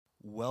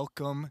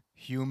Welcome,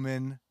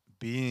 human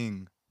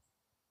being.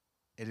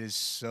 It is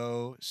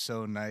so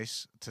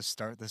nice to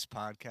start this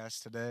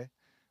podcast today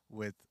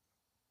with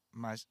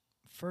my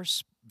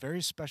first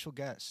very special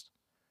guest,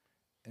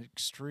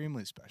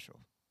 extremely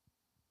special,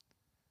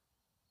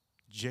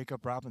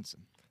 Jacob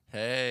Robinson.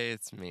 Hey,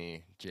 it's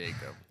me,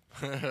 Jacob.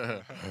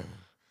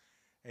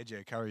 Hey,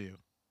 Jake, how are you?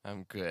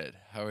 I'm good.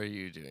 How are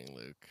you doing,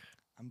 Luke?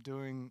 I'm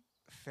doing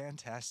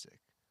fantastic.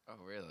 Oh,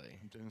 really?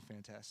 I'm doing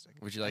fantastic.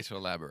 Would you like to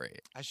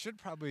elaborate? I should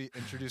probably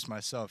introduce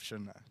myself,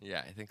 shouldn't I?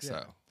 Yeah, I think Yeah.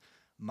 so.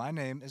 My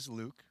name is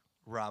Luke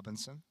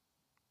Robinson,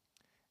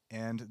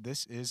 and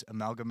this is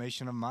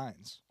Amalgamation of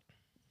Minds.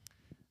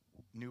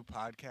 New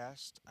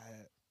podcast.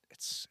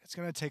 It's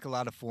gonna take a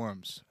lot of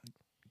forms,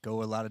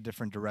 go a lot of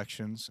different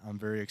directions. I'm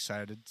very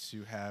excited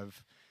to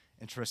have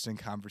interesting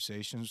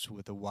conversations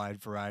with a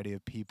wide variety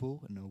of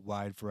people and a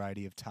wide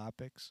variety of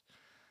topics.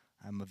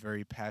 I'm a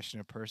very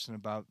passionate person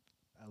about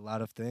a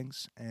lot of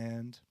things,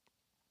 and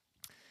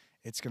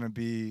it's gonna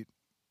be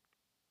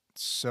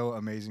so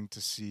amazing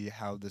to see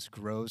how this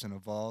grows and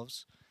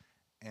evolves.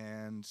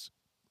 And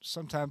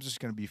sometimes it's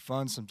gonna be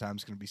fun,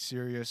 sometimes it's gonna be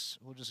serious.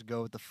 We'll just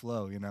go with the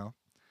flow, you know.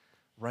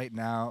 Right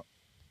now,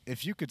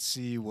 if you could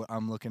see what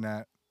I'm looking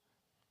at,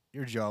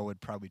 your jaw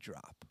would probably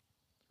drop.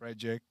 Right,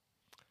 Jake?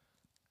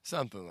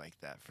 Something like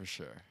that for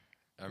sure.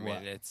 I Wow.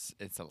 mean, it's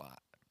a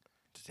lot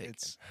to take.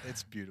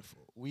 It's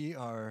beautiful. We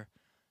are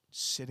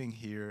sitting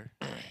here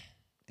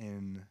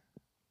in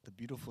the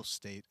beautiful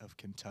state of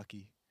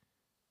Kentucky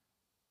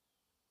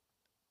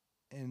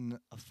in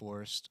a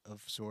forest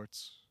of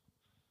sorts,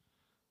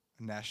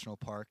 a national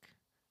park,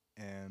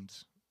 and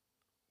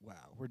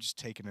wow, we're just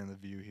taking in the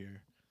view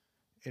here.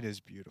 It is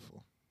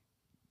beautiful.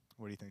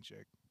 What do you think,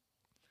 Jake?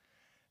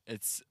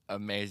 It's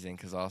amazing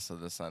because also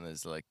the sun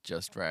is like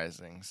just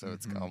rising, so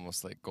it's Mhm.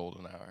 almost like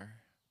golden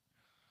hour.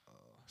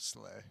 Oh,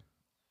 slay.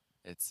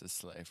 It's a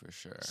sleigh for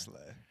sure.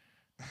 Slay.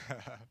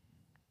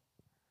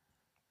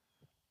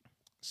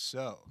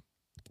 So,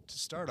 to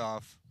start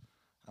off,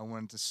 I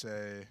wanted to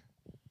say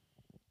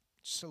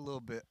just a little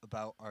bit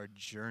about our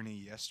journey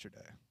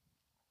yesterday.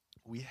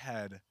 We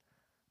had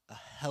a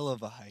hell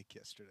of a hike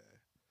yesterday.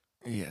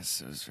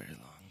 Yes, it was very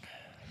long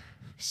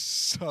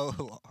So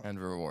long. and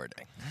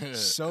rewarding.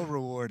 So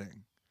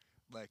rewarding.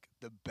 Like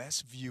the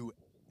best view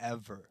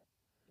ever.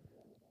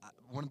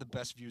 One of the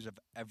best views I've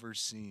ever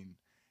seen.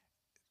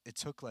 It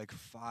took like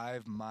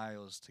 5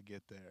 miles to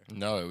get there.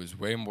 No, it was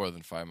way more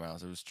than 5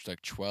 miles. It was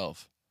like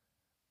 12.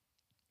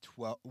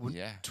 12,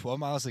 Yeah, 12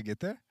 miles to get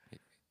there?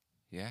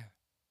 yeah.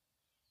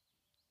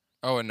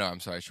 Oh, and no, I'm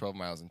sorry, 12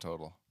 miles in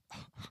total.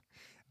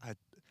 I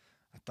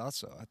I thought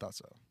so. I thought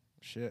so.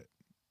 Shit.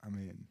 I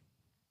mean,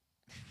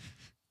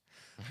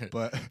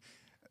 but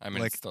I mean,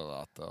 like it's still a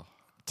lot though.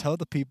 tell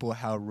the people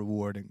how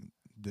rewarding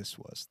this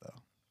was,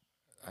 though.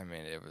 I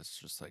mean, it was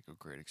just like a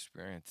great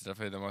experience.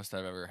 Definitely the most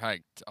I've ever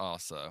hiked,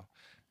 also.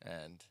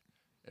 And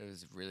it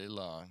was really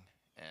long.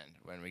 And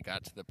when we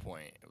got to the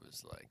point, it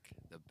was like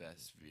the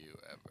best view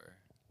ever.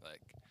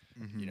 Like,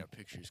 Mm-hmm.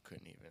 pictures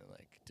couldn't even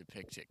like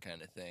depict it,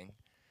 kind of thing.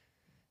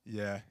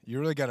 Yeah, you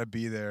really got to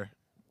be there,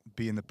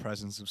 be in the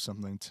presence of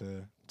something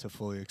to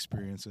fully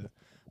experience it.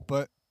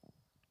 But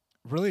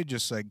really,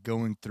 just like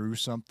going through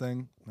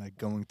something, like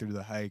going through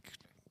the hike,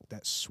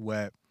 that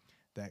sweat,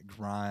 that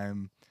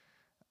grime,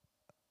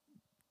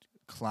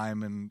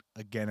 climbing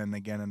again and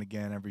again and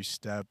again every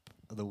step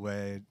of the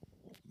way,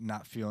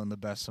 not feeling the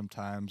best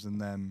sometimes, and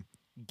then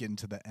getting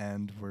to the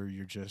end where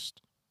you're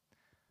just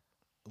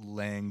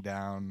laying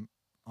down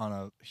on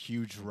a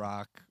huge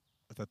rock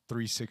with a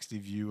 360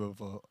 view of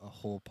a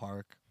whole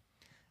park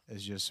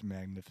is just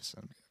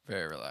magnificent.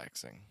 Very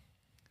relaxing,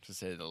 to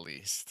say the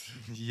least.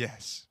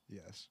 Yes,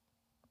 yes.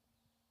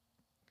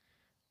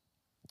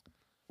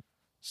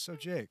 So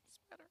Jake,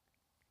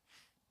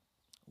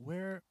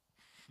 where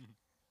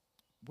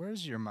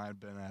where's your mind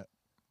been at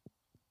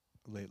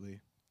lately?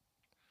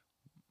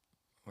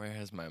 Where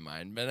has my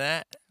mind been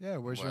at? Yeah,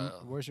 Well,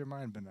 where's your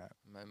mind been at?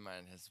 my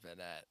mind has been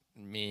at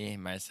me,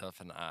 myself,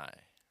 and I.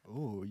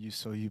 Oh,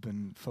 you've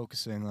been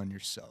focusing on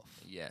yourself.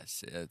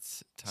 Yes,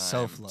 it's time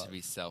Self-love. to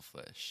be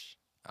selfish,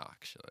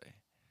 actually.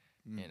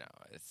 Mm.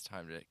 It's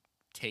time to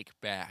take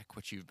back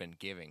what you've been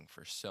giving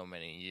for so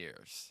many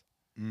years.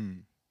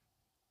 Mm.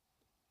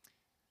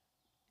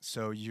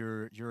 So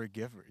you're a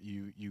giver.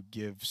 You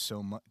give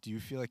so much. Do you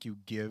feel like you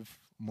give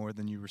more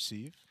than you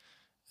receive?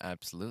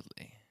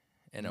 Absolutely.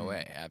 In a Mm.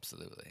 way,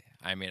 absolutely.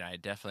 I mean, I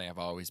definitely have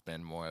always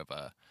been more of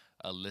a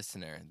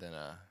listener than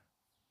a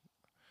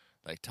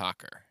like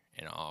talker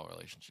in all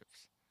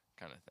relationships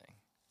kind of thing.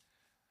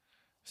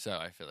 So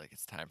I feel like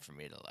it's time for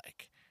me to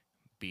like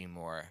be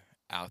more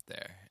out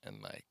there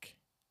and like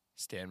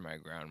stand my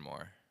ground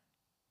more.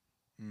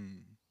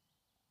 Mm.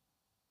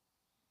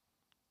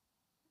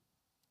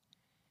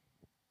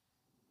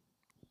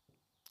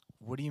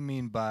 What do you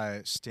mean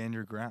by stand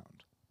your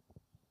ground?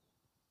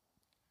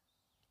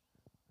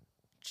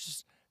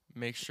 Just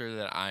make sure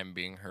that I'm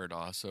being heard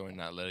also and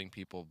not letting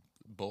people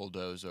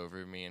bulldoze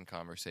over me in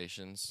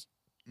conversations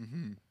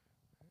Mm-hmm.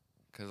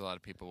 because a lot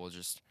of people will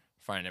just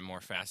find it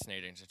more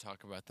fascinating to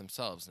talk about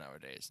themselves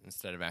nowadays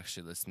instead of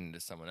actually listening to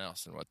someone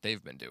else and what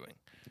they've been doing.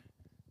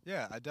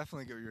 Yeah, I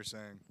definitely get what you're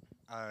saying.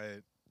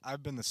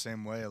 I've been the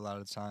same way a lot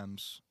of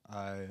times.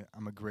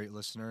 I'm a great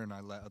listener and I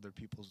let other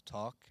people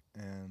talk,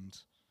 and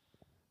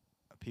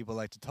people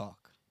like to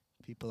talk.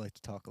 People like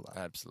to talk a lot.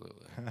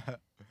 Absolutely.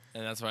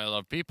 And that's why I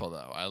love people,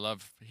 though. I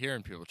love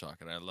hearing people talk,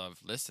 and I love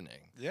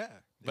listening. Yeah.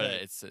 But yeah.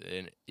 it's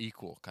an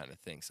equal kind of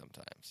thing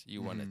sometimes.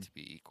 You want it Mhm. to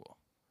be equal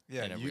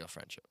Yeah, in a you real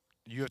friendship.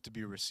 you have to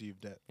be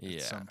received at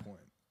Yeah. some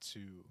point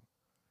to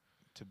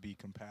be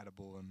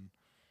compatible and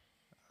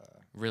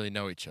Really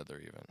know each other,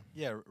 even.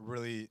 yeah,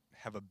 really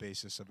have a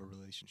basis of a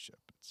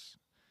relationship.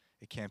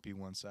 It can't be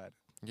one sided.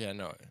 Yeah,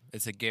 no,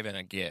 it's a give and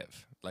a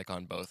give, like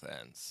on both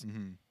ends.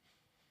 Mm-hmm.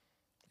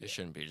 It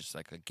shouldn't be just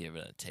like a give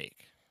and a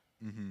take.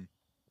 Mm-hmm.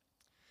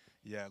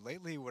 Yeah,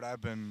 lately what I've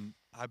been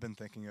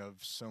thinking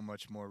of so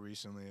much more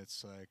recently,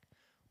 it's like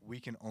we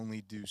can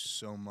only do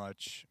so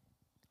much.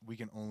 We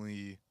can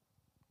only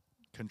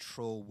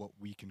control what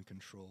we can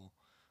control.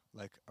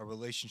 Like a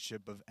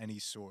relationship of any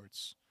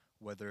sorts,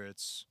 whether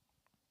it's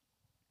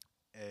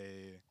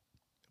a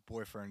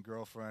boyfriend,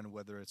 girlfriend,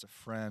 whether it's a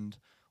friend,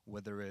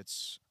 whether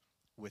it's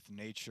with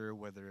nature,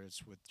 whether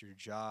it's with your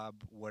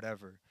job,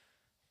 whatever.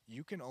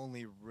 You can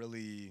only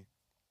really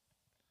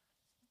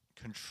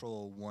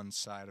control one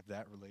side of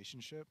that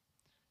relationship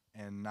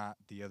and not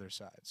the other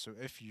side. So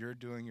if you're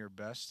doing your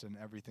best in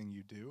everything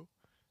you do,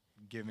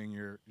 giving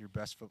your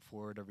best foot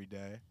forward every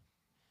day,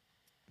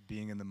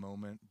 being in the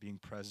moment, being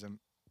present,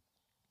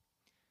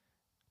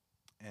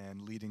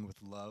 and leading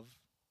with love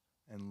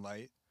and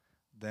light,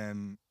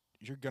 then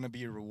you're gonna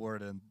be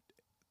rewarded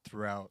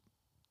throughout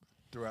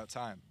throughout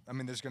time. I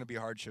mean, there's gonna be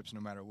hardships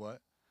no matter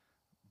what,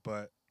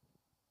 but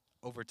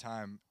over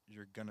time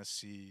you're gonna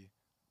see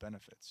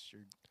benefits.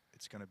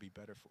 It's gonna be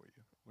better for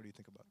you. What do you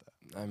think about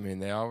that? I mean,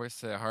 they always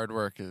say hard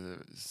work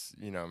is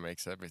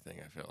makes everything,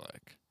 I feel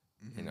like.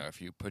 Mm-hmm. If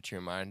you put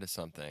your mind to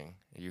something,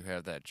 you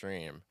have that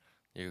dream,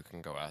 you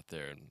can go out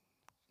there and,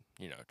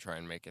 try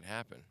and make it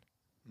happen.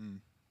 Mm.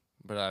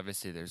 But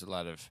obviously, there's a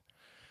lot of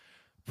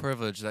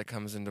privilege that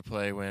comes into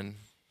play when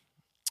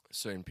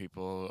certain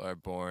people are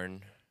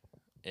born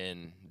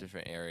in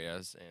different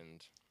areas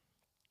and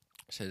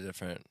say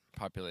different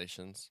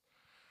populations.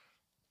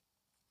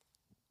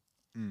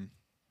 Mm.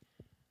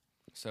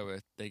 So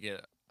they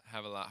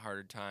have a lot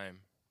harder time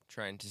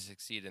trying to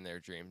succeed in their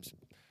dreams.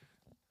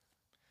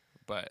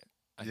 But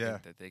I Yeah.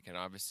 think that they can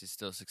obviously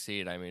still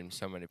succeed. I mean,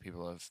 so many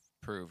people have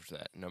proved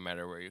that no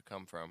matter where you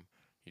come from,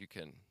 you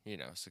can,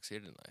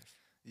 succeed in life.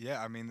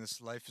 Yeah, I mean,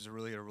 this life is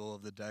really a roll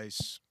of the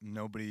dice.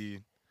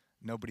 Nobody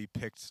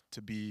picked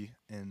to be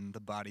in the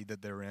body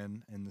that they're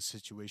in the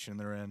situation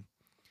they're in,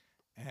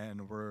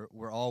 and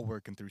we're all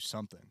working through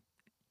something.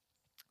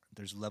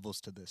 There's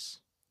levels to this.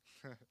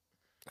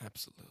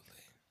 Absolutely.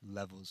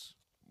 Levels.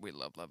 We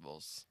love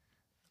levels.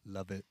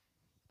 Love it.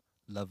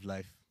 Love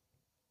life.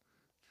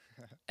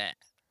 Eh.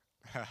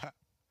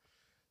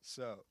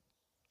 So,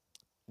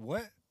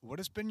 what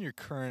has been your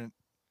current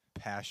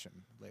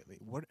passion lately?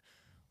 What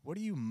are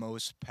you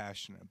most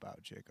passionate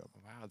about, Jacob?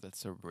 Wow,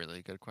 that's a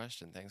really good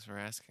question. Thanks for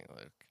asking,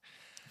 Luke.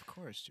 Of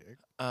course, Jake.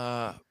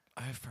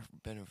 I've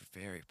been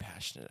very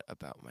passionate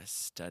about my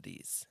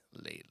studies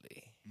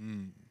lately.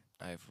 Mm.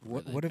 I've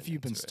What really have you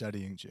been into it.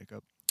 studying,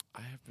 Jacob?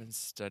 I have been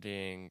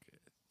studying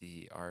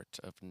the art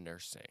of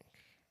nursing.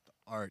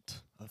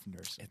 Art of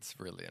nursing. It's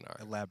really an art.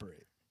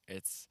 Elaborate.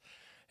 It's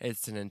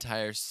an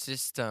entire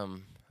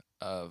system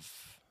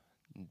of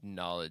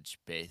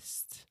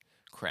knowledge-based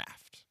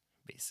craft,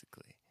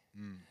 basically.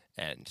 Mm.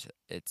 And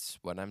it's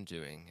what I'm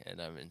doing, and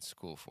I'm in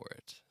school for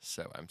it.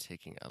 So I'm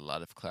taking a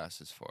lot of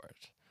classes for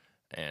it.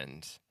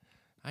 And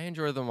I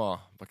enjoy them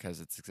all because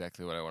it's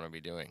exactly what I want to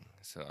be doing.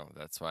 So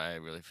that's why I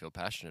really feel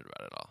passionate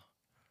about it all.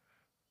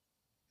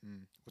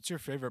 Mm. What's your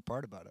favorite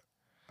part about it?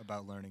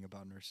 About learning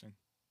about nursing?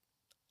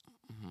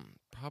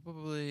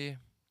 Probably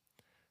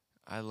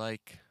I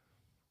like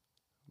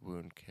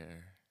wound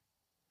care.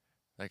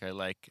 Like, I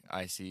like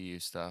ICU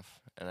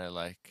stuff, and I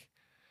like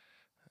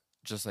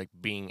just like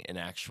being an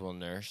actual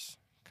nurse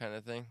kind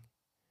of thing.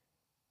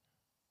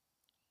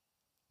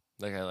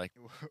 Like, I like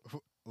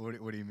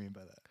What do you mean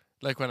by that?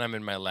 like when I'm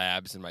in my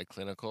labs and my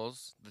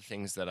clinicals, the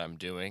things that I'm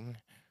doing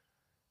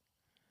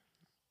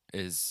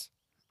is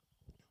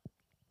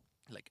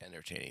like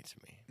entertaining to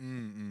me.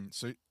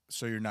 Mm-mm.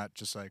 So you're not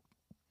just like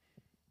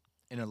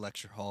in a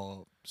lecture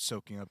hall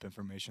soaking up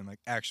information, like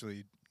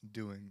actually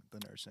doing the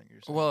nursing. You're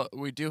saying? Well,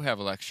 we do have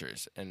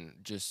lectures and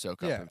just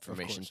soak up Yeah, of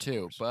information course, of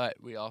too, course. but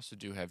we also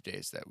do have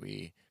days that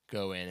we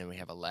go in and we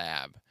have a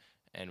lab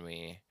and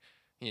we,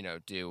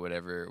 do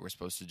whatever we're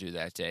supposed to do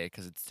that day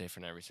because it's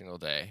different every single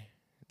day,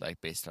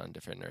 like based on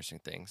different nursing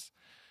things.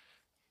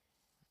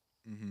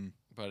 Mm-hmm.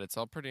 But it's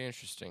all pretty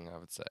interesting, I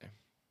would say.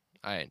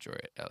 I enjoy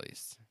it, at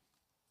least.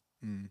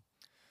 Mm.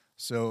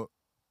 So,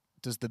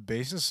 does the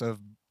basis of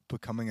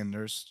becoming a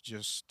nurse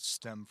just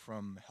stem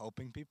from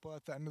helping people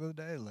at the end of the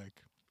day?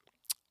 Like,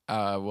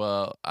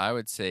 Well, I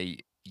would say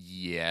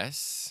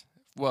yes.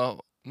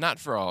 Well, not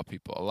for all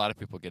people. A lot of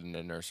people get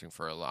into nursing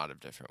for a lot of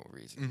different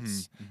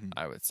reasons,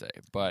 I would say.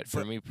 But for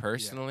But me yeah,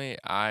 personally,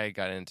 I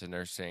got into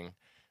nursing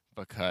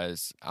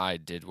because I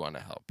did want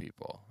to help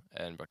people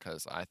and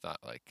because I thought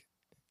like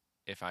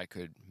if I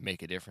could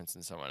make a difference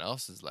in someone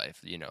else's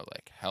life,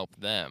 like help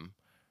them,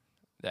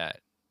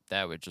 that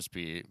that would just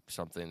be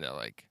something that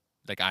like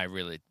I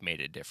really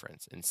made a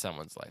difference in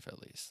someone's life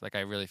at least. Like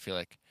I really feel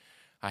like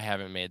I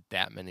haven't made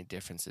that many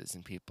differences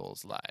in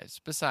people's lives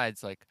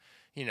besides like,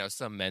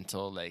 some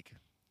mental like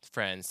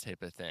friends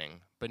type of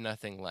thing, but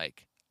nothing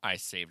like I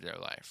saved their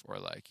life or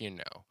like,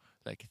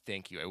 like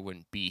thank you, I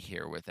wouldn't be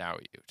here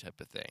without you type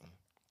of thing.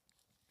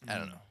 I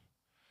don't mm, know.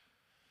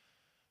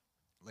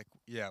 like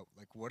yeah,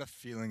 like what a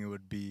feeling it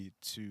would be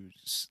to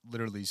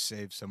literally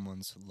save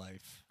someone's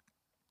life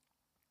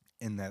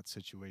in that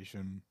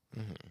situation.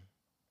 Hmm.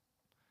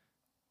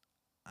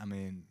 I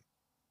mean,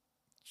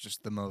 it's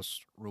just the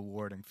most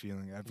rewarding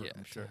feeling ever. Yeah,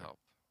 I'm to sure help.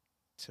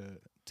 to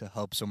to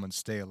help someone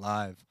stay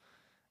alive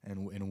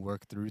and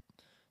work through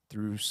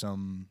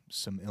some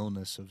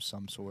illness of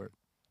some sort.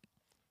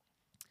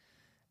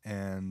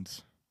 And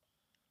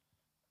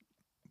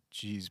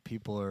geez,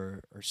 people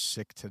are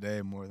sick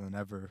today more than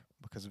ever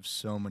because of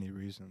so many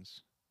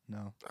reasons.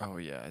 No. Oh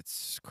yeah,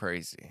 it's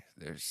crazy.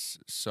 There's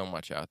so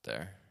much out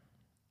there.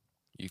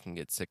 You can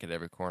get sick at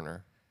every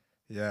corner.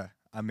 Yeah.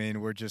 I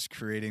mean, we're just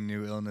creating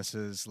new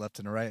illnesses left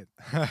and right.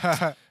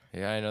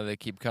 Yeah, I know they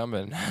keep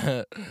coming.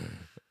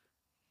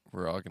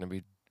 We're all gonna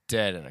be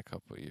dead in a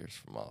couple of years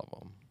from all of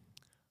them.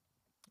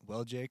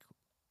 Well, Jake,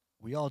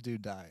 we all do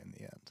die in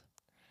the end.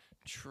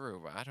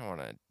 True, but I don't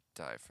want to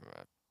die from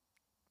a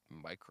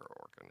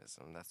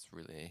microorganism.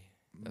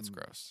 That's Mm,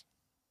 gross.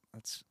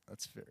 that's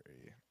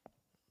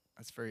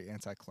very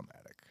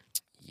anticlimactic.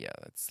 Yeah,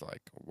 that's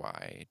like,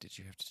 why did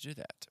you have to do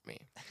that to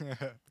me?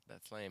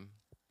 That's lame.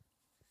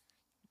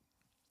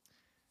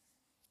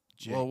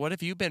 Jake, Well, what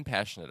have you been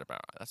passionate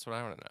about? That's what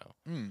I want to know.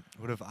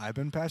 what have I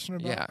been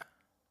passionate Yeah. about?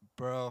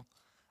 Bro,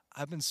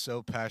 I've been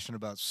so passionate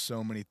about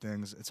so many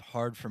things. It's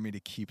hard for me to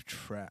keep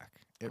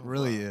track. It Oh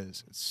really wow.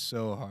 is. It's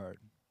so hard.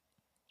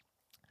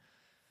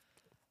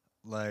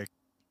 Like,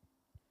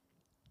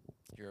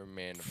 You're a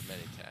man of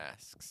many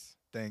tasks.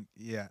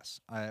 yes,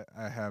 I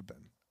have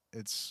been.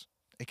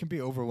 It can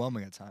be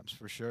overwhelming at times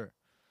for sure.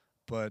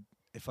 But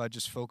if I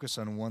just focus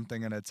on one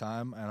thing at a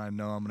time and I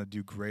know I'm going to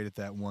do great at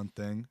that one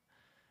thing,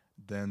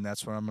 then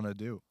that's what I'm going to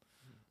do.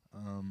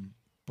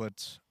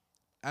 But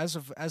as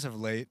of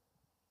late,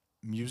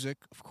 music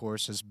of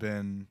course has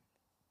been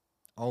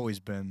always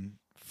been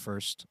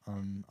first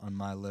on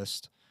my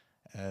list.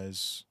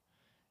 As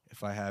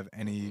if I have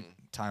any Hmm.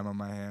 time on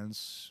my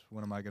hands,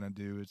 what am I going to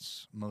do?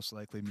 It's most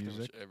likely Pretty much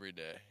music, every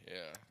day.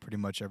 Yeah. pretty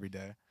much every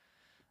day.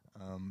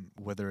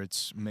 Whether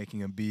it's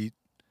making a beat,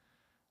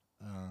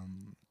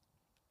 um,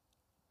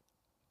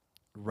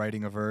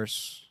 writing a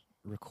verse,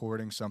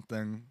 recording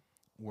something,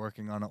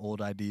 working on an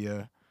old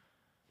idea.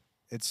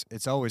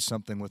 It's always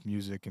something with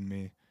music and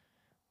me.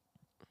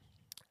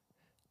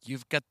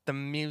 You've got the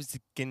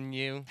music in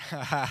you.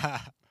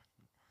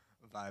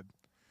 Vibe.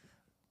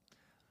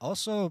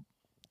 Also,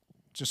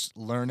 just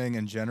learning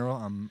in general.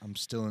 I'm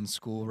still in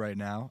school right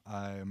now.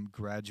 I'm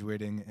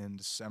graduating in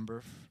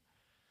December,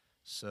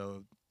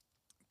 so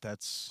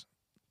that's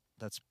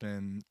that's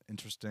been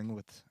interesting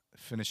with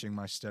finishing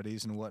my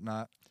studies and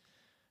whatnot.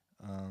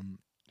 Um,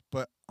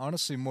 but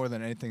honestly, more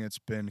than anything, it's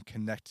been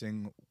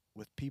connecting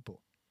with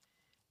people.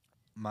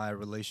 My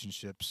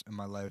relationships in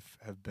my life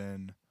have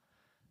been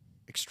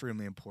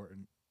extremely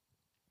important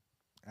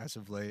as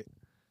of late,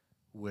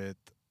 with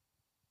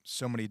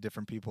so many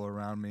different people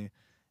around me,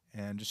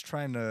 and just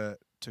trying to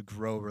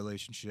grow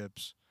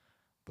relationships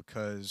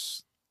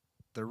because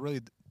they're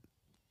really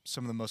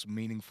some of the most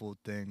meaningful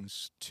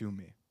things to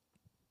me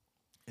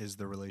is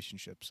the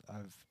relationships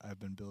I've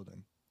been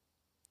building.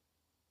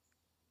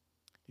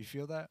 You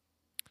feel that?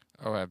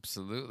 Oh,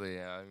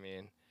 absolutely. I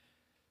mean,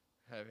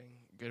 having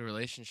good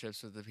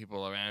relationships with the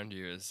people around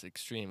you is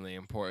extremely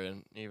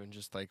important, even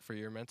just like for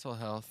your mental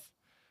health.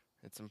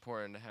 It's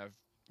important to have,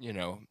 you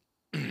know,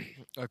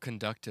 a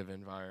conductive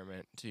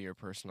environment to your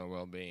personal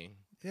well being.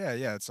 Yeah,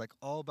 yeah. It's like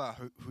all about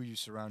who you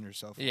surround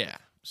yourself with. Yeah.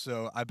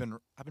 So I've been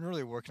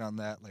really working on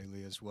that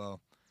lately as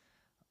well.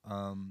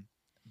 Um,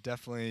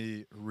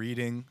 Definitely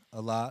reading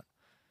a lot,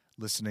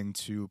 listening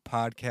to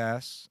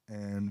podcasts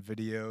and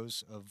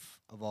videos of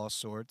all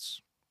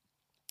sorts.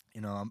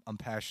 I'm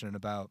passionate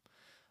about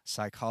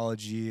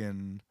psychology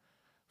and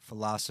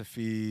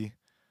philosophy,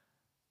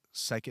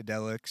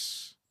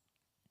 psychedelics,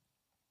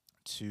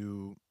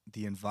 to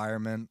the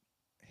environment,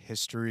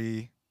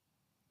 history,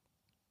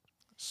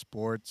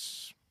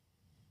 sports,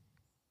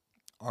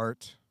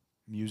 art,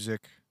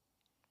 music.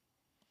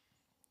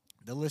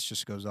 The list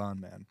just goes on,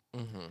 man.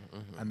 Mhm.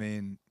 I Mhm.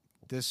 mean,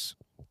 this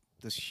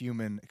this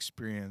human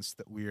experience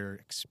that we're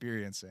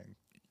experiencing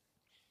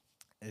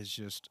is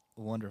just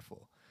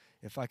wonderful.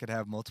 If I could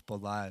have multiple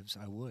lives,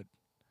 I would,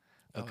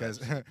 Oh, because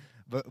absolutely.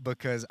 but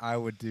because I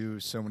would do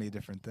so many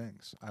different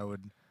things.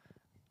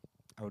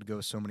 I would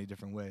go so many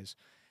different ways.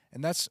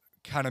 And that's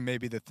kind of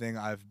maybe the thing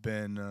I've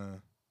been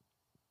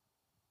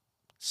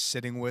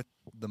sitting with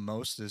the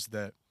most is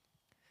that,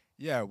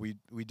 yeah, we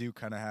do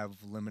kind of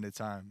have limited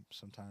time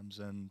sometimes,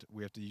 and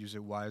we have to use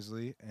it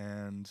wisely.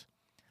 And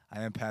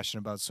I am passionate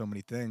about so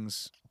many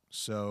things,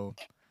 so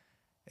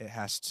it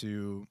has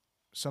to.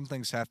 Some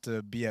things have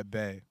to be at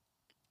bay.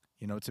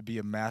 You know, to be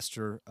a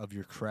master of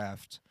your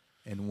craft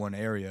in one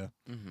area,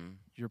 Mm-hmm.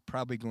 you're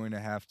probably going to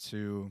have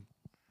to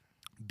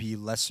be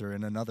lesser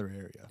in another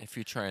area. If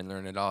you try and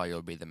learn it all,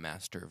 you'll be the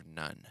master of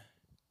none.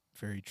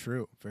 Very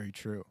true. Very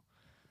true.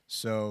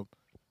 So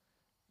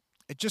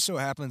it just so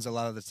happens a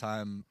lot of the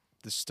time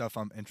the stuff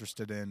I'm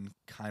interested in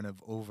kind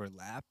of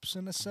overlaps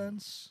in a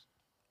sense.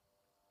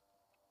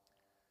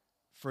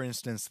 For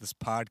instance, this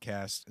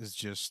podcast is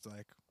just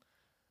like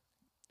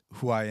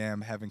who I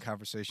am, having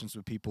conversations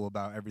with people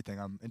about everything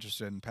I'm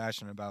interested and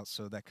passionate about.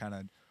 So that kind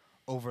of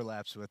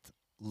overlaps with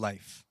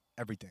life,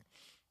 everything.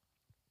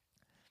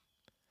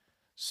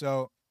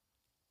 So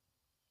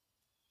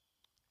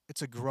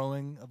it's a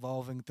growing,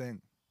 evolving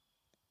thing.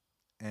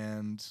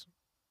 And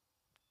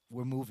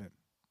we're moving.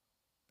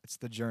 It's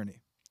the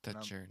journey. The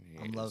And journey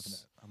I'm loving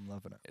is- it. I'm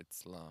loving it.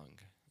 It's long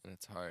and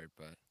it's hard,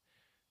 but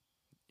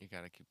you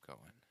gotta keep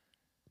going.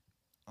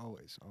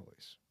 Always,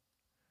 always.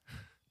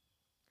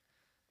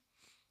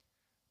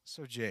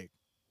 So Jake,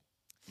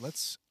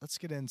 let's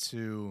get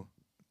into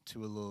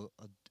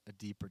a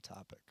deeper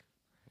topic.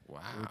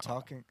 Wow. We were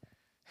talking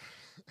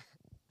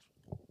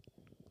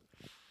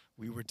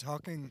we were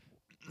talking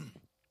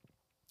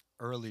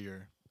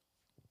earlier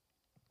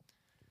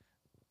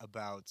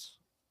about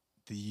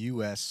the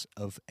US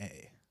of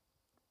A,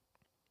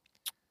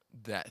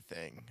 That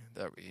thing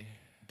that we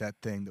that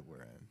thing that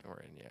we're in. were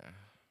in, yeah.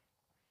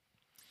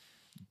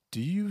 Do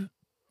you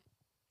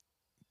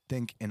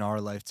think in our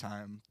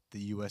lifetime the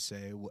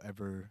USA will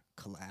ever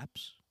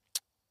collapse?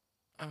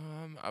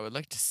 I would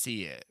like to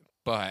see it,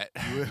 but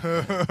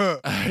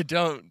I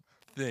don't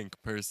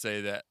think per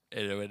se that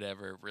it would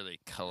ever really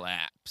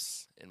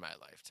collapse in my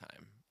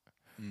lifetime.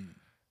 Mm.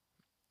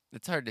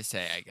 It's hard to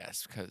say, I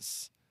guess,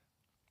 because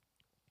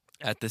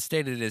at the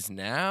state it is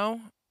now,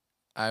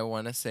 I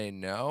want to say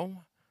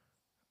no,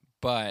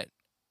 but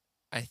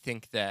I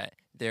think that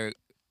there,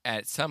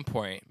 at some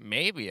point,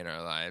 maybe in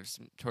our lives,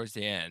 towards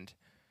the end,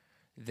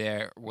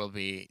 there will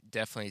be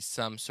definitely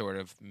some sort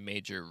of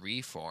major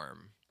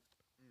reform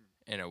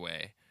in a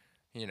way,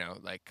 you know,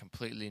 like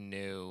completely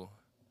new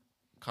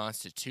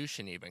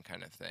constitution, even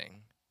kind of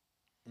thing.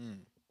 Mm.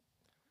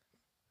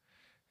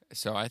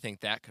 So I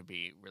think that could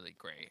be really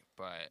great.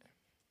 But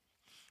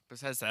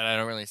besides that, I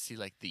don't really see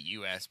like the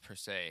U.S. per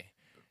se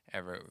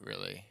ever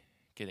really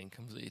getting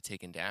completely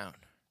taken down.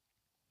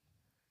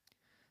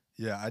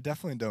 Yeah, I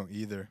definitely don't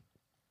either.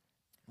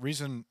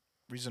 Reason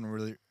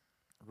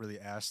really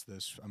asked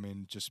this. I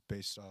mean, just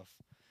based off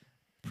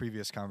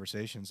previous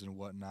conversations and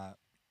whatnot,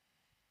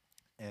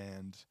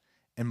 and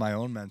in my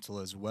own mental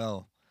as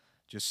well,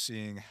 just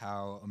seeing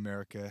how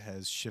America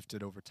has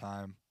shifted over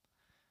time.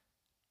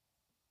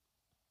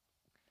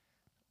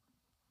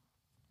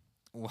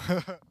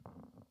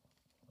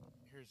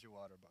 Here's your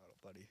water bottle,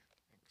 buddy.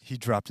 He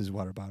dropped his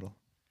water bottle.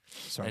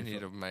 Sorry, I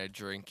need fo- my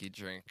drinky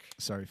drink.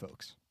 sorry,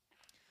 folks.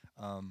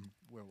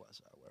 Where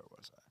was I? Where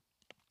was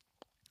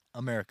I?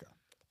 America,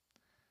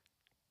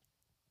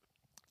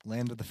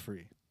 land of the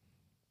free,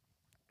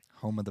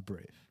 home of the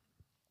brave.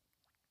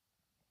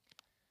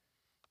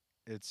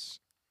 It's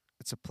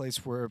a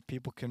place where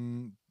people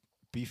can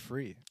be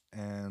free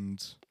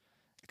and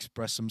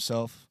express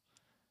themselves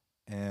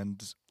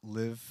and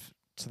live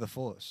to the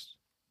fullest,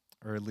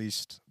 or at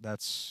least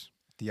that's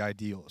the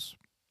ideals.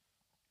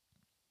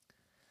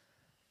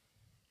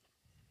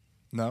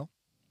 No?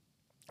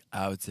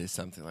 I would say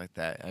something like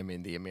that. I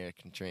mean, the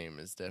American dream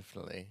is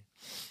definitely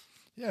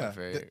Yeah,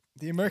 very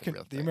the American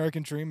real the thing.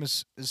 American dream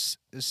is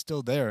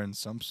still there in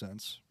some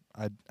sense.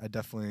 I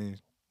definitely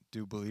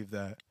do believe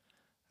that,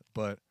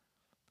 but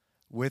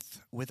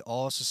with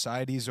all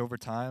societies over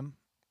time,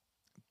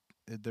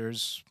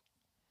 there's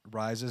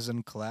rises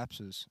and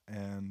collapses,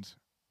 and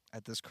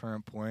at this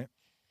current point,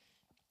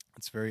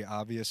 it's very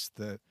obvious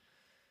that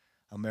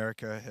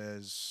America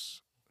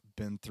has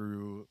been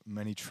through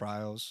many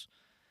trials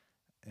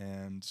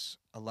and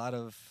a lot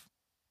of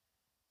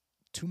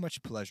too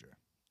much pleasure,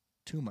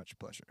 too much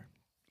pleasure.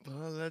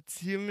 Well, that's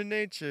human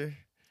nature.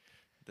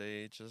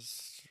 They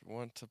just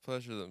want to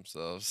pleasure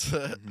themselves.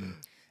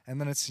 Mhm. And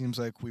then it seems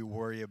like we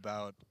worry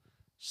about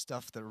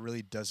stuff that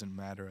really doesn't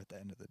matter at the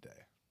end of the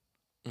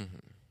day.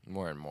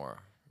 More and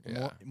more.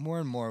 Yeah. More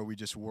and more, we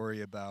just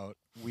worry about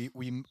we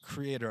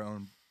create our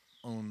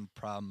own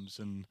problems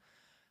in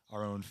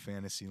our own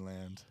fantasy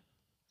land.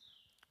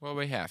 Well,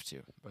 we have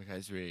to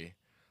because a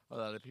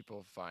lot of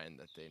people find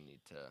that they need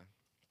to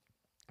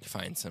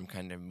find some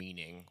kind of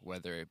meaning,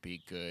 whether it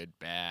be good,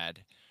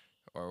 bad,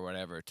 or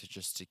whatever,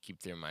 to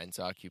keep their minds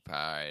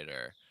occupied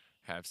or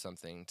have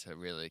something to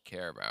really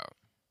care about.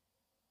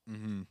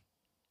 Mm-hmm.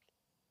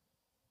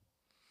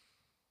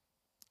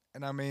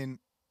 And I mean,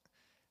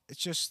 it's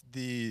just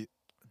the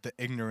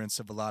ignorance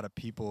of a lot of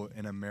people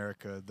in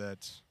America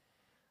that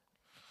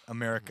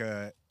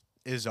America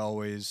is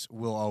always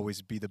will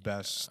always be the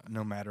best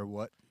no matter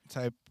what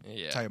type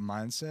Yeah. type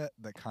mindset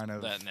that kind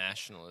of That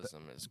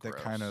nationalism is gross.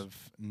 that kind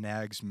of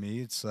nags me.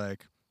 It's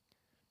like,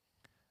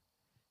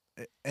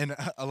 and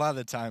a lot of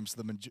the times,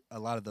 a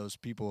lot of those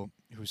people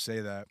who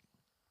say that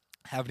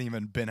haven't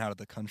even been out of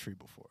the country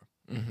before.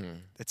 Mm-hmm.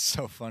 It's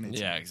so funny. To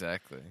Yeah, me.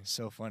 exactly.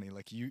 So funny.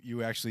 Like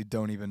you actually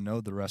don't even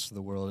know the rest of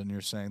the world, and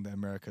you're saying that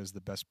America is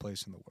the best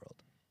place in the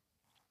world.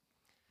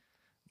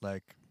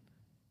 Like,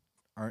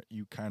 aren't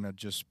you kind of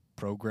just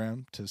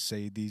programmed to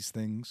say these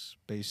things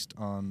based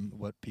on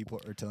what people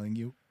are telling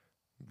you?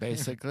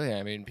 Basically,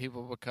 I mean,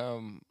 people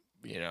become,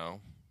 you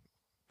know,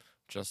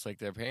 just like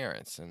their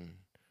parents, and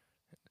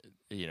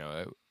you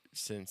know,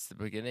 since the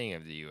beginning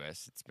of the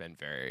U.S., it's been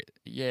very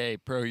yay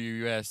pro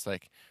U.S.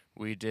 Like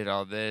we did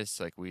all this,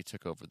 like we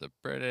took over the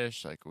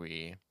British, like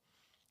we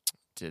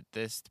did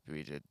this,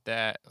 we did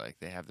that. Like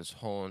they have this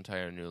whole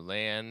entire new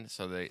land,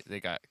 so they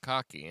got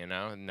cocky, you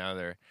know, and now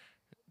they're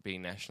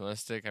being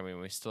nationalistic. I mean,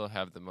 we still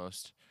have the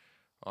most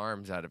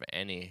arms out of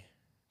any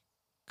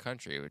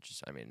country, which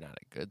is, I mean, not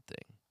a good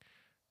thing.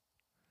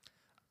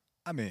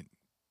 I mean,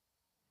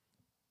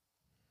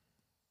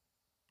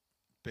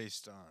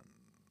 based on,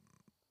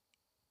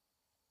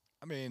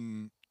 I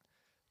mean,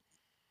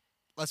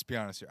 let's be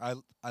honest here.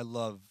 I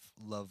love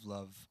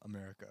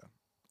America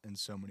in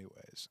so many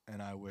ways,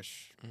 and I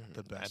wish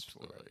the best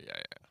for it. Absolutely, yeah,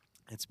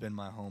 yeah. It's been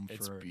my home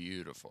It's for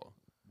beautiful.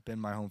 been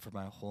my home for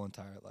my whole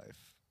entire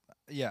life.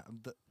 Yeah,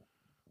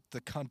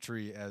 the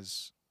country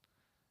as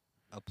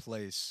a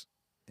place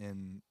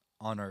in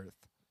on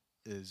earth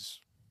is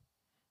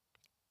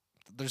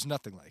there's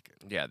nothing like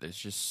it. Yeah, there's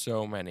just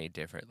so many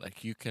different.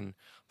 Like you can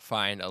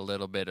find a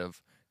little bit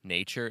of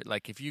nature.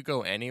 Like if you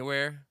go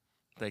anywhere,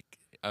 like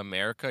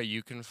America,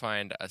 you can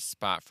find a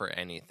spot for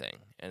anything,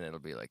 and it'll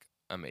be like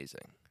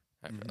amazing.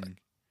 I feel Mhm.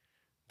 like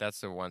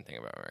that's the one thing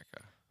about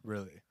America.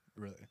 Really,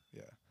 really,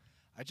 yeah.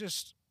 I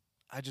just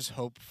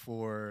hope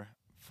for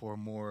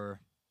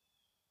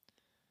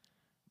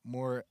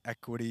more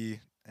equity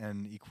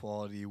and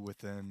equality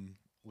within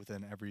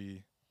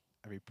every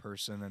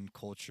person and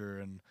culture,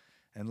 and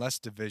less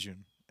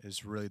division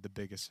is really the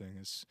biggest thing.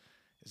 Is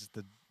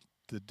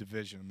the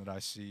division that I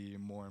see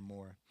more and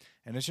more,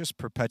 and it's just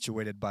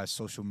perpetuated by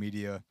social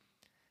media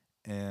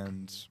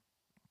and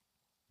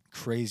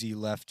crazy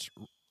left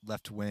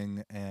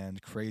wing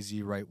and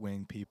crazy right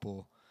wing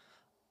people.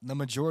 The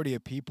majority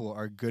of people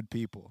are good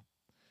people.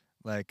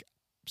 Like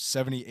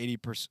 70,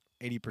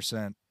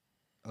 80%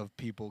 of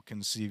people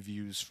can see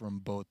views from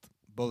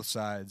both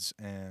sides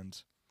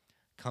and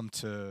come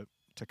to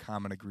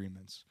common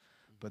agreements.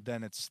 But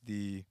then it's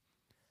the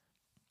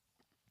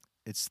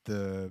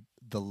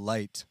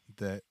light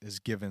that is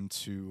given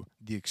to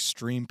the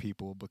extreme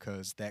people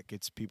because that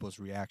gets people's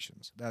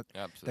reactions.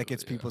 Absolutely. That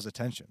gets yeah. people's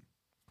attention.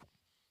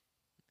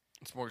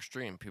 It's more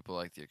extreme. People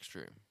like the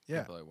extreme.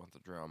 Yeah. People like want the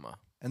drama.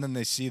 And then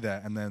they see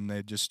that and then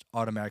they just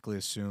automatically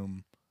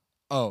assume,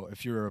 "Oh,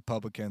 if you're a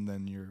Republican,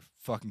 then you're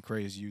fucking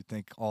crazy. You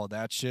think all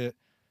that shit.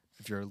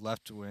 If you're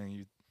left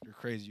wing, you're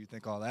crazy. You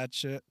think all that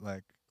shit."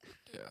 Like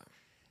Yeah.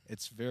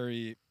 it's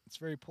very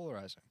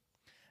polarizing.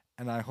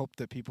 And I hope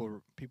that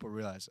people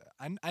realize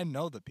that. I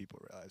know that people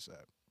realize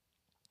that.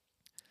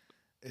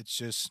 It's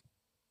just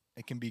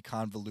it can be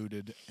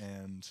convoluted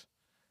and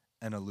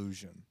an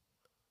illusion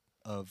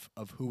of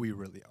who we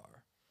really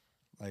are.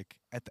 Like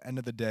at the end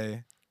of the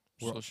day,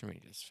 We're- Social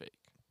media is fake.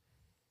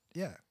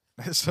 yeah,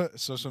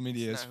 social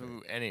media It's is not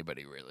who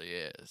anybody really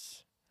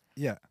is.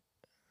 yeah.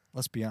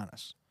 Let's be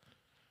honest.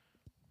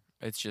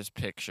 It's just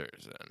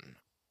pictures and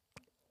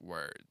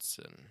words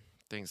and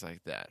things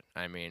like that.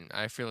 I mean,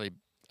 I feel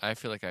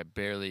like I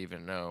barely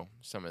even know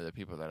some of the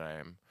people that I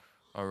am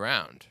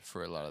around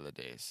for a lot of the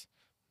days.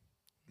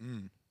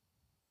 Mm.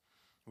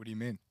 What do you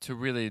mean? To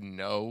really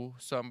know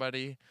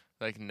somebody,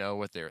 like know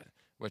what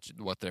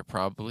they're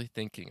probably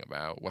thinking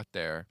about, what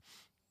they're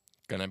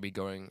gonna be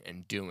going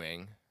and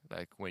doing,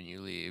 like when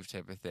you leave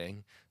type of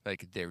thing,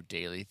 like their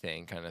daily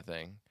thing kind of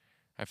thing.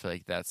 I feel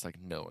like that's like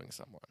knowing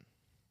someone.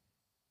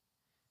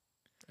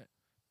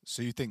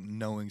 So you think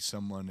knowing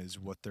someone is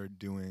what they're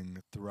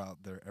doing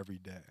throughout their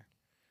everyday?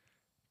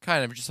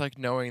 Kind of just like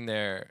knowing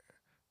their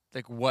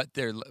like what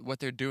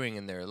they're doing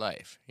in their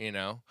life, you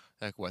know?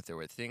 Like what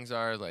their things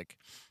are, like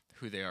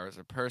who they are as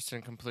a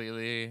person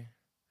completely,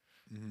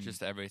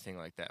 just everything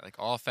like that. Like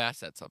all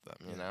facets of them,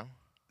 you know?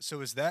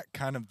 So is that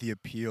kind of the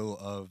appeal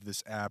of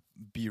this app,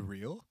 Be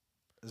Real?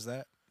 Is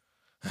that?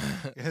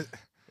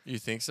 You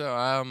think so?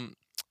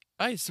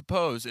 I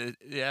suppose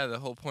yeah, the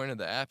whole point of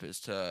the app is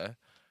to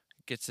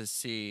get to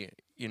see,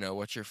 you know,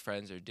 what your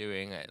friends are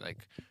doing at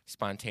like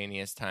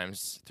spontaneous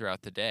times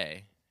throughout the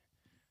day.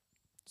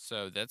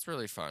 So that's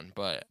really fun.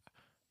 But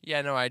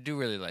yeah, no, I do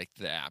really like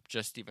the app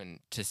just even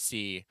to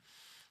see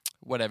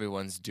what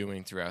everyone's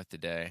doing throughout the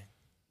day.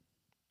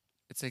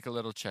 It's like a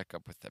little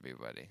checkup with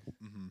everybody.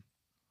 Mm-hmm.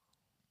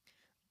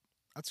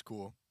 That's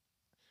cool.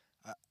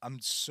 I'm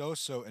so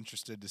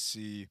interested to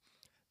see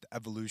the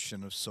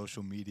evolution of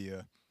social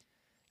media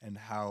and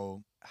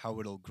how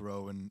it'll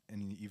grow and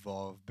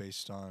evolve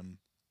based on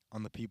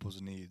the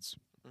people's needs.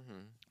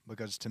 Mm-hmm.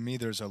 Because to me,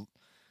 there's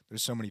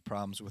there's so many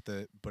problems with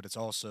it, but it's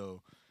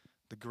also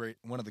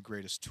one of the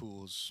greatest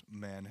tools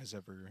man has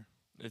ever.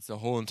 It's a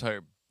whole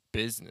entire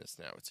business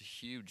now. It's a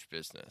huge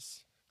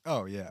business.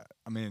 Oh yeah,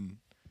 I mean,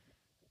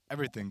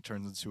 everything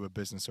turns into a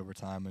business over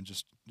time, and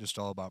just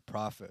all about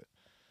profit.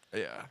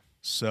 Yeah.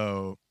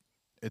 So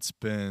it's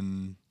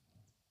been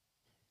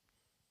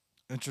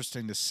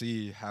interesting to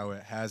see how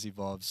it has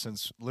evolved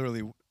since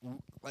literally,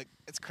 like,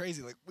 it's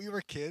crazy. Like, we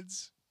were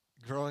kids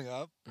growing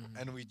up,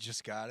 and we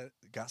just got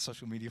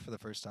social media for the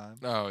first time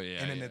Oh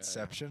yeah. in an yeah,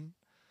 inception,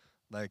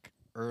 like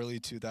early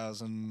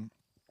 2000s,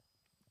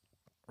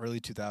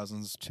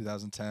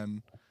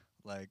 2010.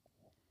 Like,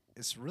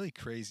 it's really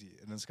crazy,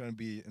 and it's gonna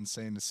be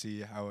insane to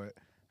see how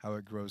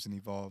it grows and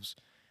evolves.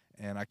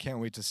 And I can't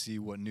wait to see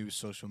what new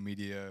social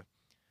media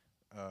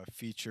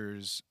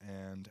features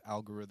and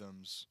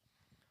algorithms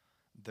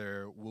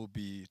there will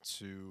be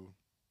to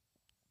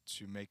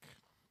make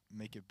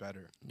it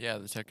better. Yeah,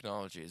 the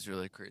technology is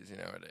really crazy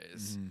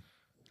nowadays.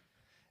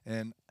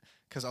 And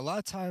because a lot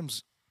of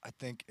times I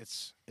think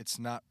it's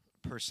not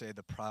per se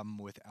the problem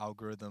with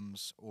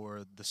algorithms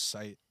or the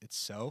site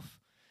itself.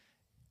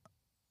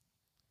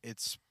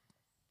 It's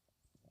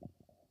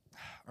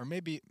or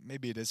maybe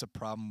it is a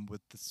problem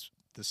with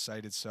the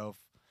site itself,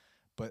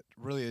 but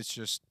really it's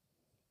just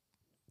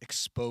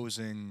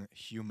exposing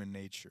human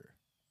nature.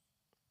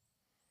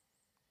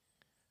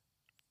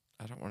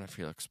 I don't want to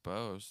feel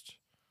exposed.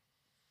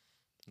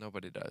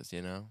 Nobody does,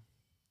 you know?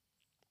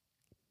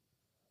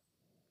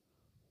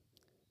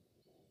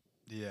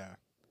 Yeah.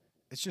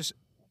 It's just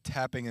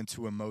tapping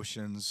into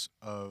emotions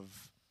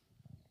of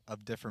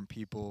different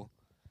people,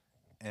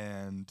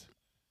 and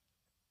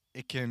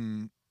it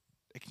can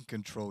it can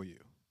control you.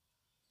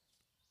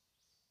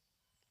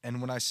 And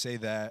when I say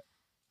that,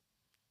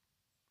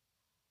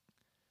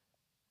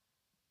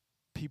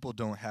 people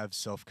don't have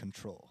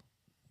self-control.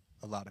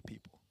 A lot of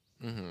people.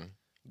 Mm-hmm.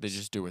 They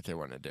just do what they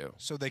want to do.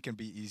 So they can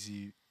be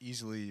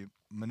easily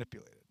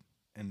manipulated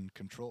and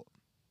controlled.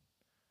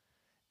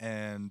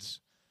 And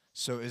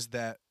so is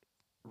that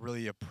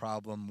really a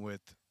problem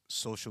with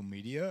social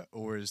media,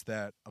 or is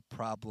that a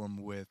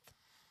problem with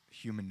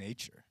human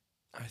nature?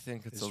 I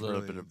think it's Is a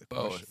little really bit the of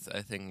both. question.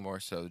 I think more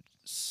so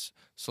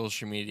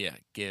social media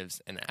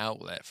gives an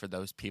outlet for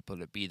those people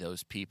to be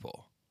those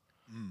people.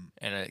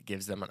 And it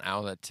gives them an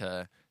outlet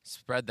to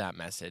spread that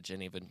message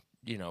and even,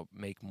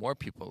 make more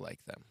people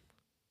like them.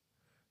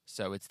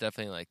 So it's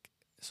definitely like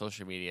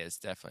social media is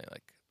definitely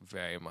like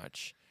very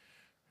much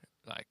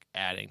like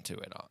adding to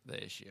it all,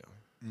 the issue.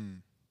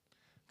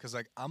 Because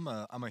like I'm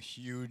a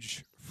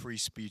huge free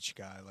speech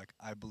guy. Like,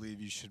 I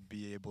believe you should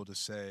be able to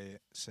say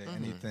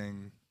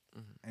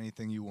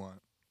anything you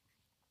want,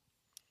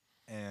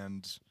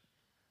 and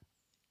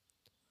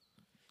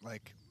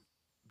like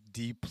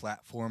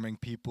deplatforming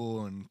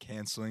people and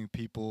canceling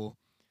people.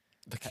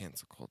 The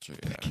cancel culture,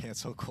 The yeah.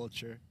 cancel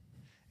culture,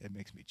 it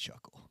makes me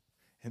chuckle.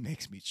 It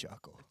makes me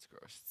chuckle. It's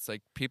gross. It's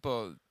like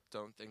people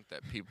don't think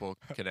that people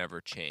can ever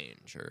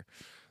change, or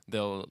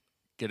they'll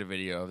get a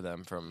video of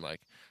them from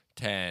like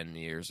 10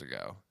 years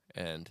ago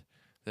and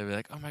they'll be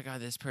like, oh my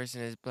God, this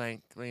person is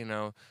blank,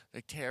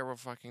 like terrible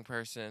fucking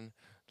person.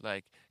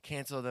 Like,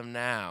 cancel them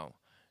now.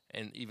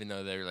 And even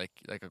though they're like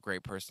a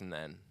great person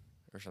then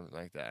or something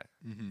like that,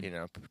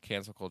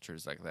 cancel culture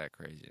is like that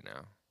crazy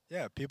now.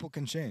 Yeah, people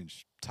can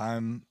change.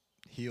 Time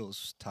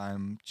heals.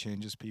 Time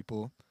changes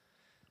people.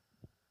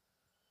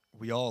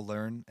 We all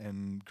learn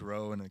and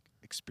grow and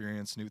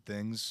experience new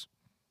things.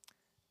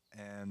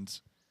 And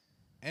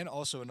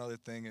also another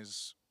thing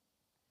is,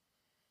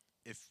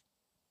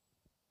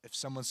 if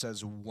someone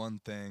says one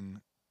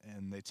thing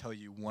and they tell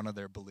you one of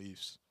their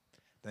beliefs,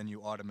 then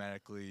you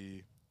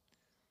automatically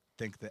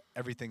think that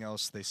everything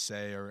else they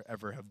say or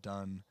ever have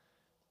done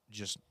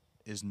just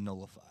is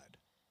nullified.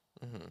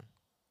 Mm-hmm.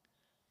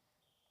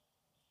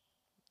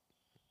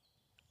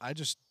 I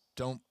just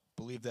don't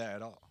believe that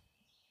at all.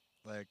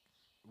 Like,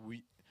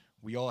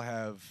 we all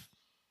have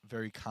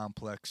very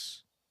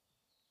complex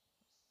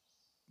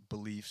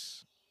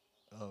beliefs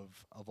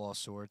of all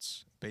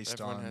sorts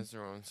Everyone has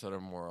their own set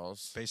of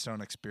morals. based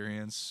on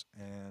experience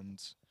and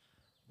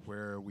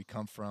where we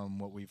come from,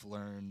 what we've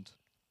learned.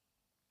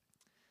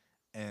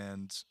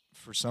 And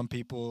for some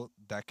people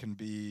that can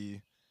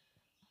be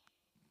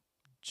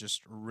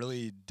just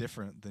really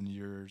different than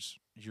your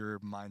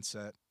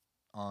mindset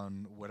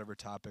on whatever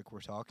topic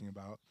we're talking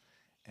about,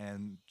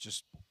 and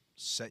just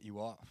set you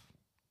off.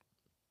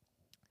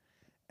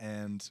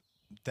 And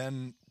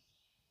then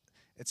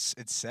it's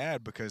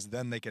sad because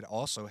then they could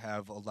also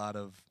have a lot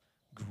of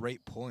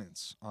great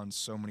points on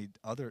so many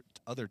other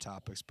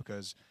topics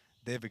because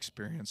they've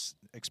experienced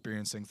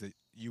things that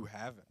you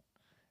haven't.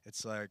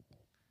 It's like,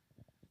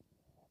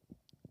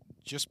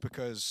 just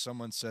because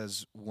someone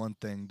says one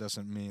thing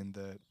doesn't mean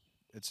that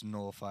it's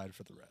nullified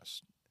for the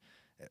rest.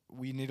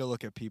 We need to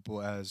look at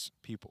people as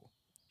people.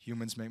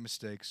 Humans make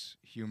mistakes.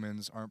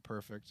 Humans aren't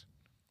perfect.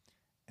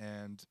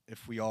 And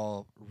if we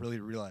all really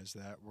realize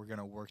that, we're going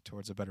to work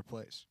towards a better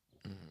place.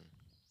 Mm-hmm.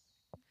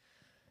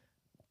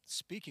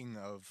 Speaking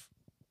of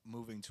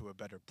moving to a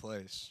better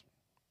place,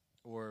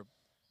 or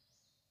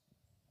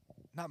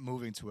not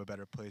moving to a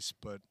better place,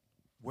 but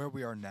where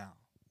we are now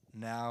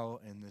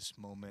in this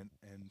moment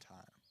in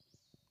time.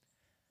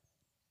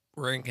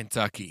 We're in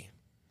Kentucky.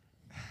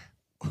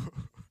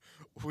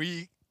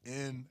 We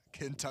in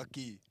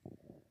Kentucky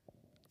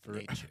for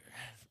Nature.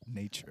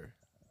 nature.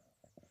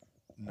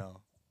 No,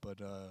 but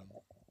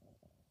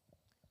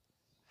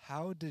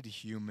how did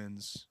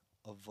humans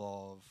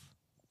evolve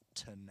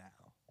to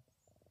now?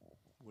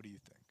 What do you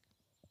think?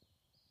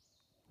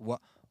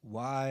 What?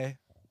 Why?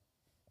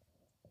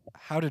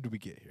 How did we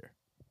get here?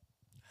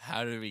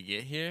 How did we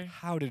get here?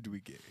 How did we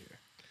get here?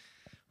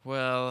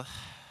 Well,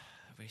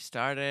 we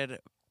started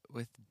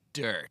with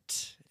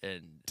dirt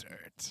and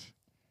Dirt.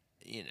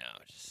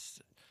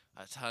 just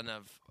a ton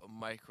of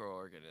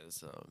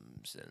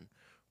microorganisms and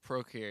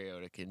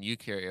prokaryotic and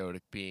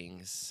eukaryotic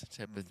beings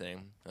type of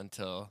thing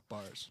until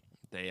Bars.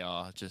 they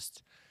all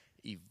just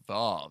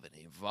evolve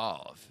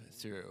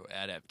through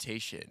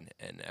adaptation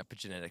and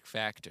epigenetic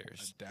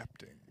factors,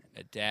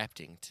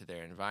 adapting to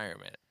their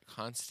environment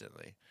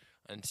constantly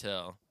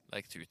until,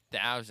 like, through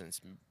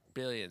thousands,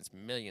 billions,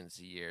 millions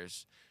of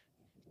years,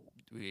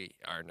 we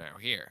are now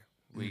here.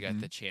 We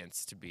got the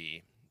chance to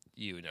be,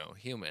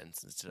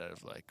 humans instead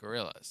of, like,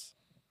 gorillas.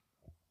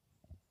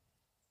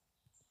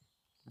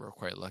 We're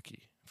quite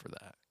lucky for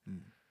that.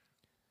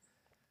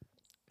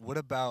 What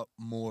about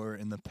more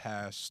in the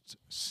past,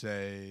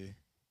 say,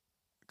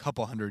 a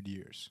couple hundred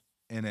years,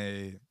 in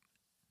a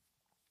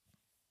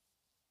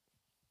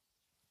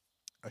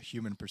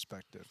human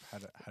perspective?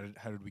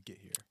 How did we get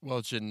here?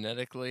 Well,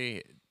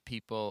 genetically,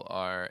 people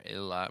are a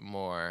lot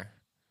more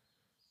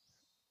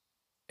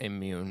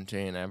immune to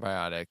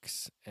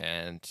antibiotics,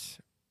 and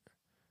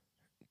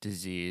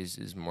disease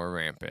is more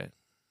rampant.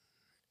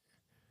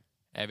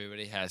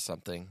 Everybody has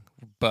something,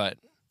 but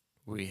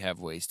we have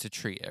ways to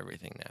treat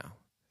everything now,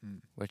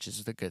 which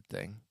is the good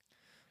thing.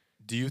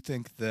 Do you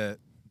think that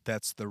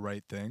that's the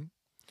right thing?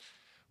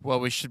 Well,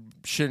 we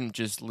shouldn't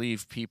just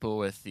leave people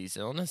with these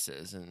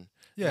illnesses and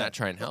not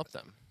try and help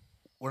them.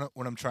 What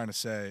I'm trying to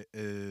say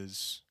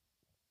is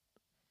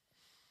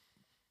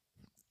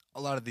a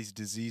lot of these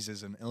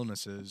diseases and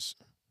illnesses,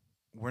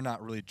 we're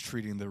not really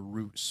treating the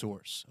root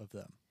source of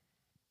them.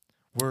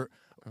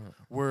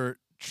 We're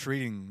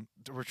treating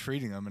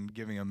them and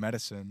giving them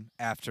medicine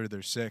after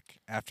they're sick,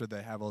 after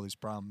they have all these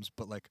problems.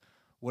 But, like,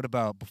 what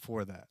about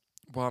before that?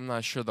 Well, I'm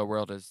not sure the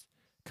world is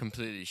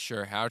completely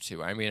sure how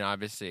to. I mean,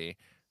 obviously,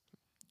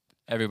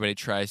 everybody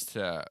tries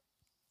to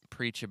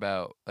preach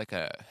about, like,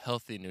 a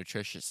healthy,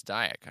 nutritious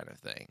diet kind of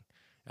thing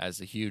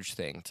as a huge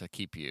thing to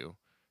keep you,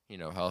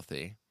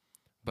 healthy.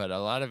 But a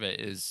lot of it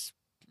is,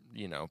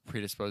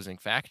 predisposing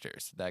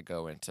factors that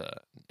go into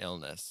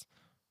illness.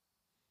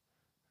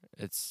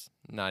 It's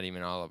not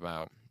even all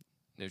about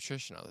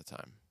nutrition all the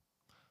time.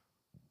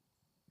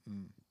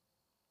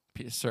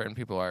 Certain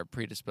people are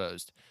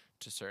predisposed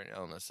to certain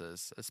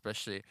illnesses,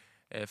 especially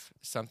if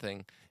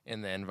something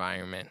in the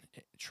environment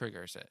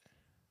triggers it.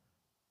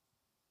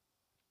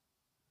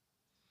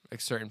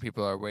 Like, certain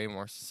people are way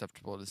more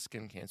susceptible to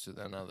skin cancer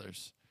than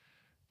others,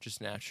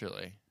 just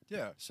naturally.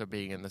 Yeah. So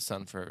being in the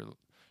sun for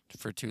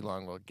too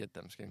long will get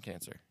them skin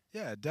cancer.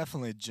 Yeah,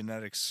 definitely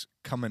genetics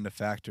come into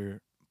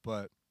factor,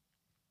 but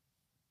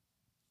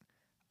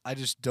I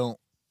just don't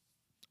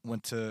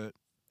want to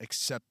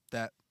accept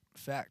that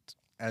fact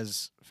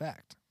as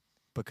fact,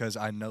 because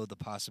I know the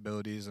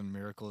possibilities and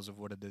miracles of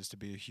what it is to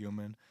be a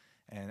human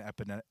and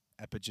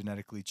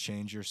epigenetically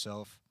change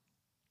yourself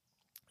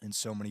in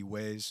so many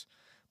ways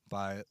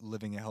by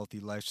living a healthy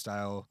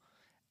lifestyle,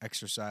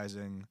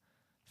 exercising,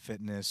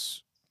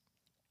 fitness,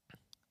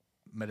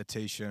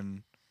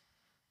 meditation,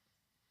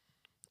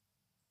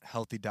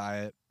 healthy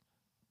diet.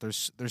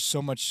 There's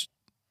so much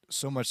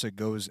that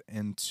goes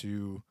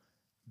into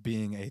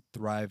being a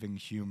thriving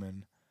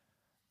human,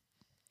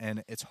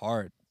 and it's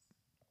hard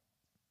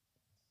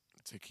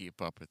to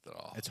keep up with it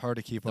all. It's hard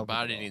to keep the up with it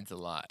body all. needs a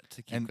lot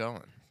to keep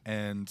going.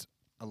 And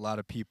a lot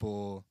of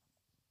people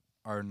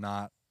are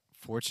not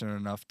fortunate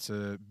enough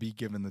to be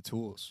given the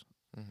tools.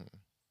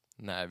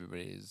 Not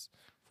everybody is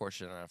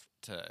fortunate enough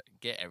to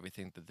get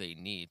everything that they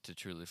need to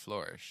truly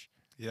flourish.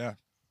 Yeah.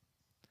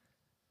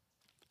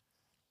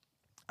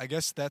 I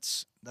guess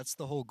that's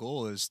the whole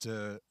goal, is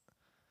to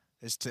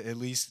at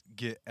least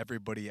get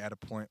everybody at a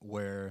point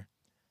where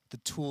the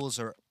tools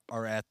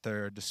are at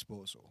their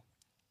disposal,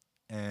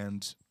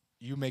 and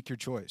you make your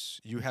choice.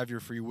 You have your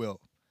free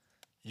will.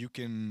 You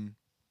can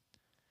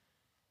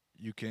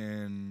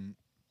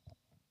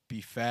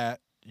be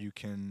fat, you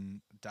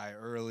can die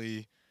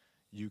early,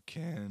 you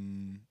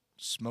can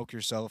smoke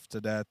yourself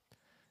to death,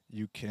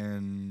 you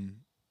can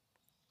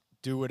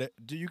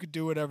you could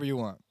do whatever you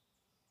want.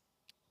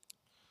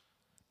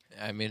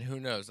 I mean, who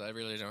knows? I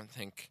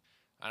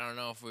don't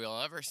know if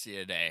we'll ever see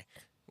a day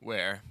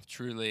where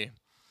truly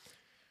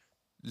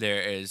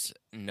there is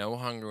no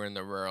hunger in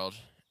the world,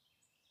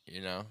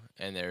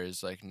 and there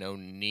is, like, no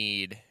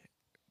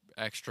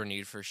extra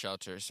need for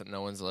shelter, so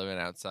no one's living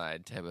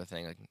outside type of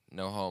thing, like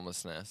no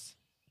homelessness.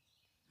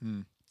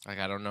 Like,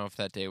 I don't know if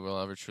that day will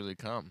ever truly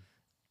come.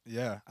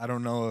 Yeah, I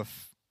don't know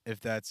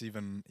if that's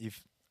even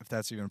if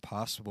that's even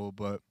possible,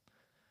 but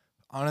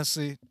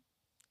honestly,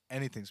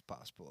 anything's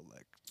possible.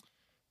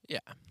 Yeah,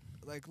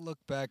 Look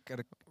back at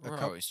a we're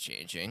couple always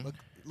changing.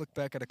 look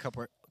back at a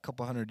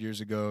couple hundred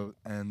years ago,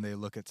 and they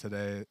look at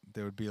today,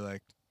 they would be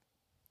like,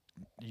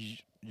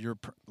 you're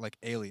like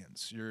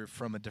aliens. You're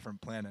from a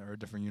different planet or a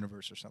different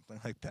universe or something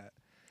like that.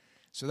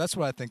 So that's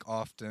what I think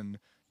often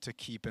to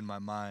keep in my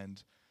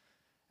mind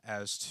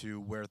as to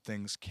where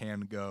things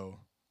can go,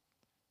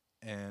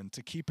 and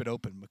to keep it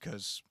open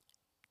because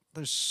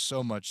there's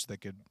so much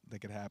that could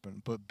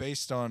happen. But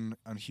based on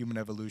human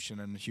evolution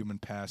and human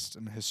past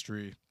and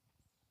history,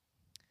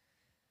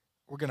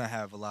 we're gonna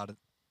have a lot of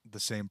the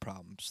same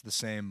problems. The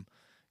same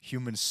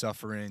human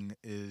suffering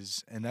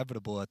is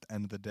inevitable at the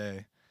end of the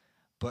day.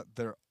 But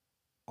there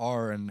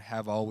are and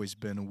have always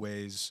been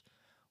ways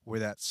where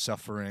that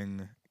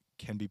suffering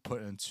can be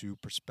put into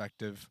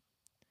perspective,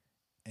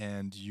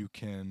 and you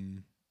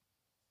can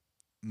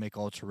make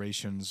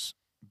alterations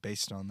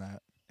based on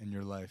that in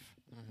your life.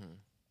 Hmm.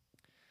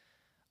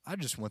 I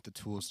just want the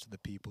tools to the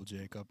people,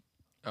 Jacob.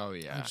 Oh I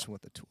yeah, just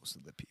want the tools to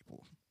the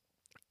people.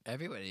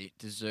 everybody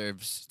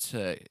deserves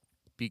to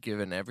be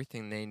given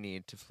everything they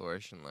need to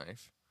flourish in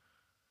life,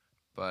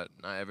 but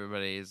not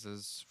everybody is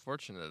as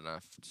fortunate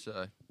enough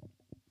to,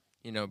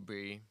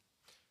 be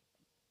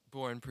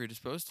born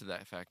predisposed to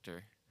that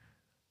factor.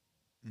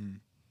 Mm.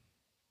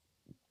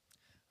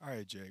 All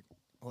right, Jake.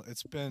 Well,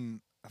 it's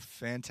been a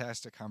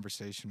fantastic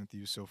conversation with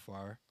you so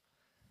far.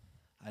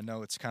 I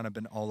know it's kind of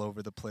been all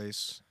over the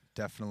place,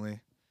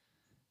 definitely.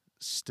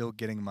 Still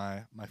getting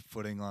my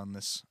footing on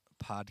this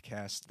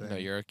podcast thing. No,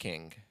 you're a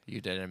king.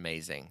 You did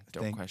amazing.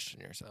 Don't Thank-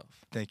 question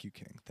yourself. Thank you,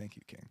 King. Thank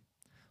you, King.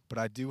 But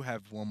I do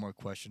have one more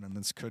question, and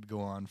this could go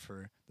on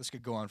for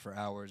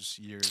hours,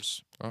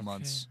 years,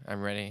 months.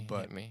 I'm ready.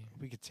 But Hit me.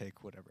 we could take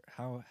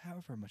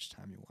however much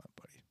time you want,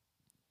 buddy.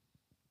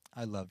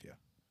 I love you.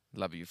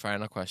 Love you.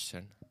 Final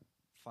question.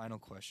 Final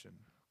question.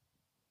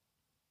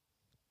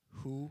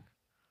 Who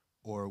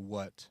or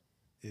what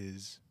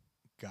is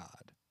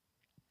God?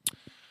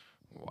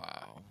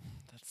 Wow,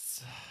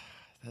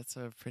 that's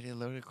a pretty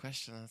loaded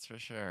question. That's for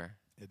sure.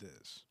 It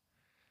is.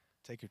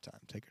 Take your time.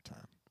 Take your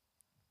time.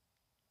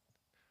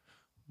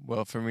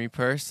 Well, for me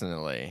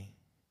personally,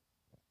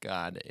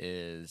 God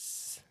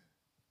is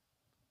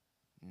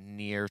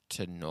near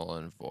to null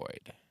and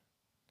void.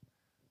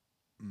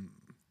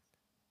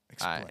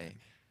 Explain.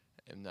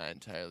 I'm not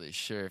entirely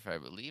sure if I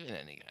believe in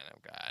any kind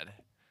of God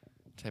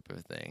type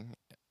of thing,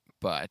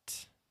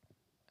 but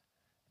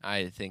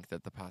I think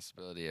that the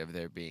possibility of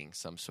there being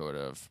some sort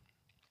of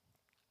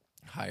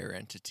higher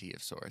entity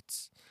of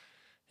sorts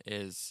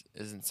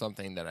isn't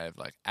something that I've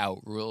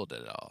outruled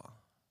at all.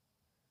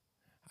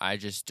 I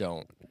just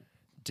don't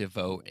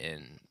devote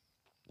and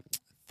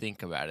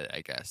think about it,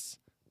 I guess,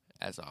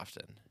 as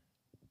often.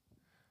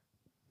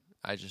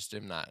 I just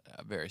am not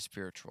very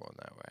spiritual in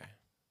that way.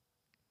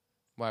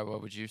 Why?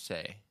 What would you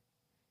say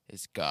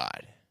is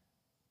God?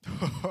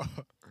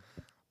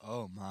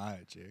 Oh my,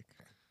 Jake.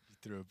 You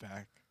threw it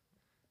back.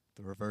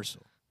 The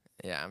reversal.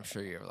 Yeah, I'm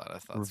sure you have a lot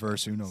of thoughts.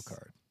 Reverse about Uno this.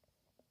 card.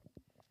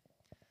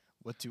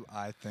 What do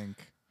I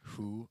think?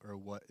 Who or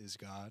what is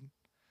God?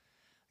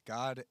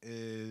 God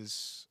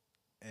is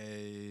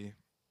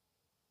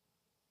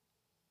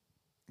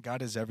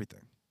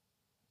everything.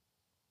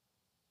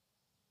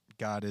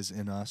 God is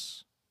in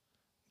us.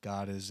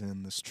 God is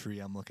in this tree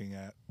I'm looking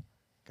at.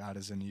 God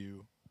is in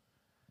you.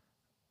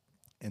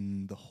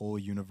 In the whole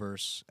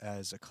universe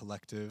as a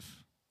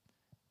collective.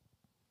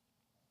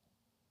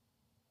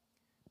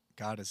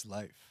 God is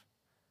life.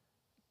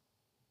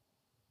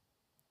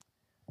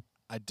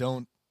 I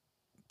don't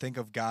think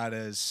of God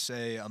as,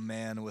 say, a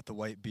man with a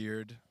white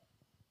beard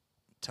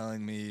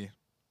telling me,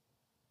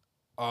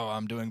 oh,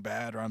 I'm doing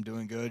bad or I'm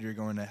doing good, you're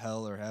going to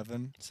hell or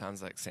heaven.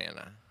 Sounds like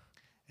Santa.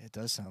 It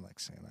does sound like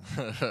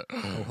Santa.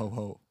 Ho, ho,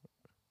 ho.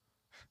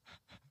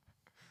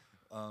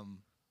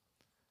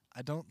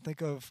 I don't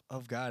think of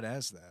God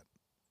as that,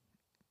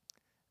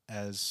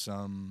 as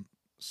some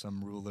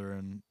ruler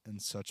in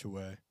such a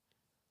way.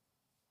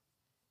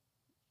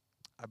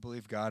 I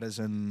believe God is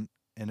in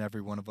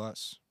every one of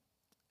us,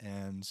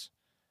 and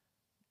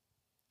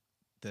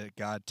that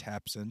God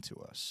taps into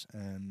us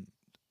and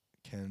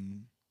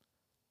can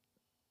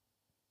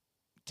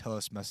tell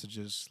us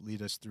messages,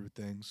 lead us through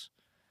things.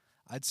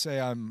 I'd say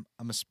I'm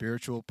a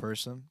spiritual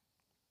person.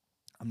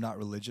 I'm not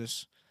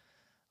religious,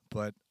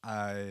 but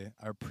I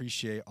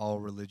appreciate all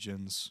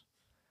religions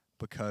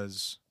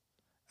because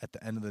at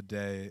the end of the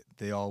day,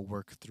 they all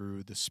work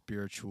through the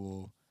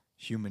spiritual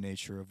human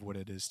nature of what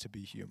it is to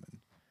be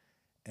human.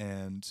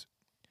 And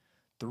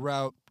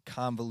throughout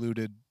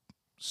convoluted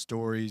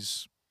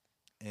stories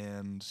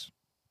and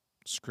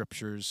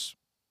scriptures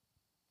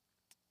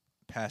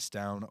passed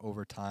down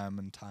over time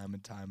and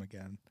time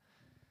again,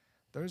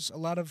 there's a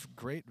lot of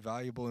great,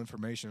 valuable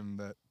information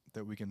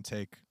that we can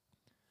take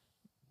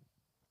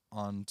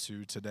on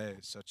to today,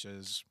 such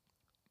as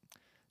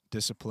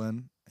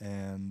discipline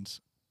and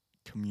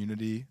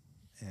community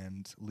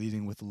and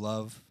leading with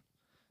love,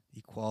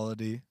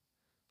 equality.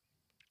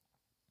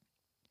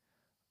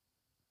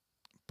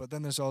 but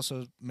then there's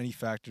also many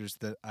factors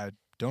that I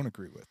don't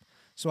agree with.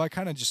 So I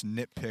kind of just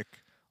nitpick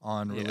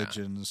on Yeah.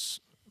 religions,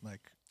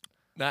 like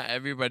Not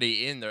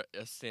everybody in the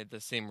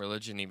same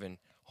religion even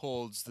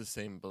holds the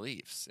same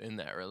beliefs in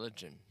that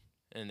religion,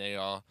 and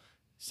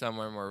some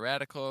are more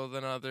radical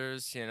than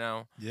others.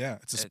 yeah,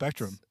 it's a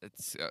spectrum.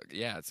 It's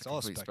It's a all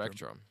a complete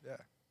spectrum. Yeah.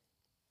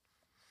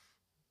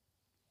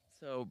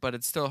 So, but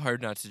it's still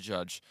hard not to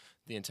judge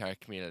the entire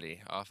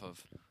community off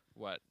of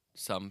what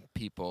some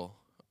people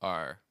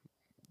are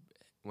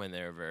when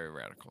they're very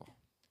radical.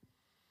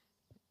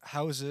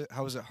 How is it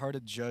hard to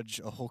judge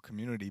a whole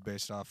community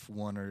based off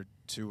one or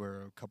two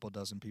or a couple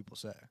dozen people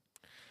say?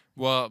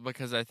 Well,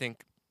 because I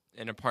think,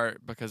 in a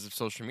part, because of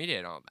social media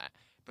and all that,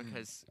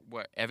 because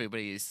what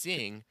everybody is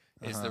seeing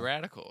is the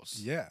radicals.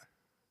 Yeah.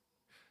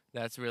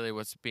 That's really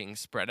what's being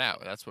spread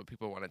out. That's what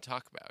people want to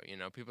talk about.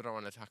 People don't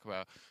want to talk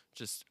about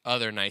just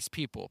other nice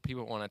people.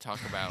 People want to talk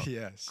about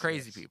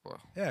crazy people.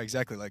 Yeah,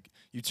 exactly. Like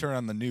you turn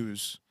on the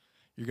news,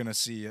 you're gonna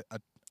see a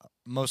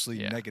mostly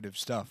negative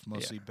stuff,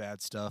 mostly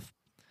bad stuff.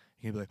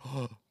 You'd be like,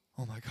 oh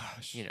my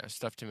gosh.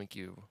 Stuff to make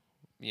you,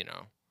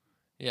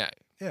 Yeah.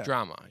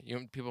 drama.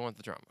 People want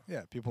the drama.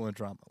 Yeah, people want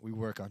drama. We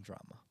work on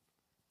drama.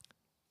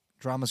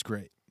 Drama's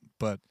great,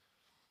 but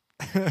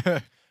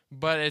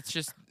But it's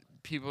just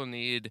people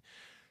need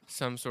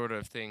some sort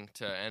of thing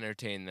to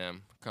entertain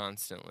them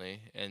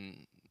constantly,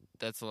 and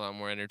that's a lot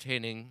more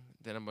entertaining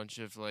than a bunch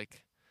of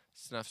like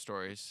snuff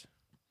stories.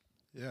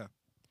 Yeah.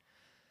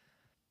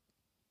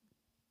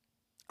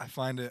 I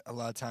find it a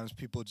lot of times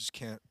people just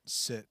can't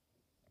sit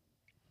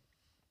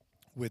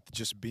with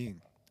just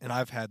being. And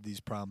I've had these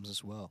problems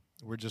as well.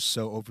 We're just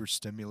so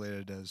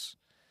overstimulated as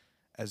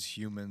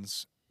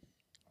humans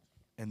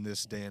in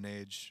this day and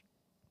age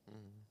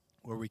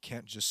where we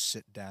can't just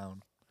sit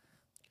down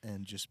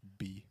and just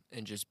be.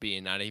 And just be,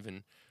 and not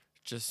even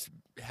just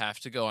have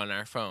to go on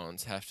our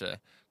phones, have to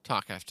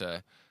talk, have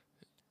to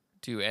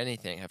do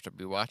anything, have to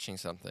be watching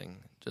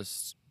something.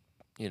 Just,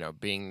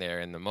 being there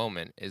in the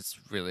moment is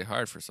really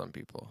hard for some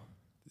people.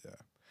 Yeah.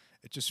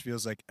 It just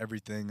feels like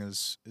everything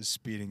is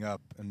speeding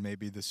up, and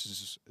maybe this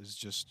is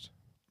just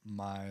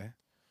my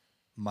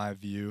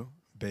view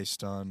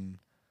based on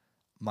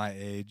my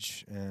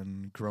age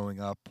and growing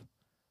up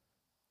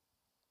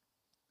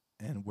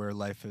and where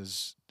life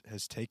has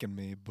taken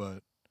me,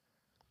 but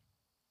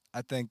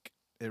I think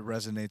it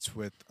resonates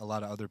with a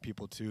lot of other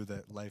people too,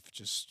 that life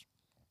just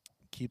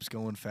keeps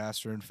going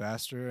faster and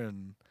faster,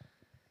 and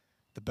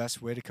the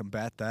best way to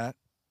combat that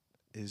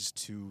is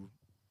to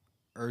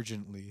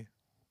urgently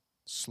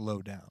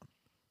slow down.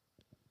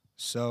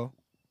 So,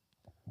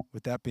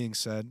 with that being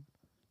said,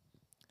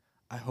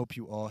 I hope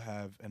you all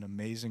have an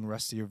amazing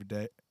rest of your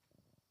day.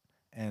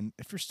 And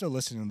if you're still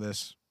listening to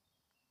this,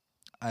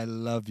 I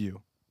love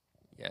you.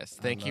 Yes,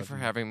 thank you for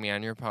having me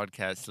on your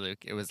podcast,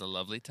 Luke. It was a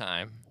lovely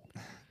time.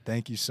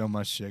 Thank you so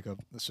much,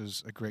 Jacob. This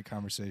was a great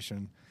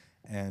conversation,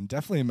 and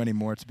definitely many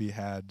more to be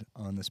had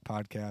on this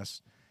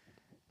podcast.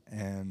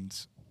 And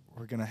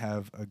we're going to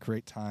have a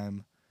great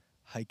time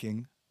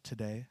hiking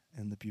today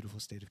in the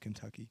beautiful state of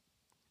Kentucky.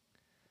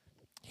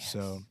 Yes.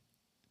 So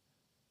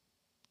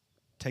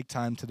take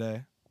time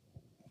today,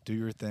 do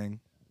your thing,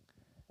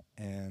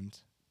 and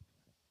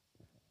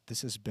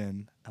this has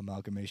been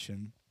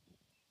Amalgamation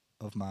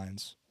of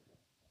Minds,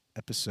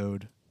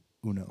 episode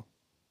 1.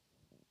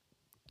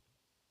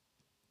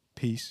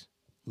 Peace,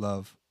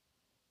 love.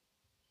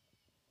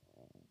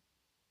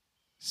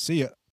 See ya.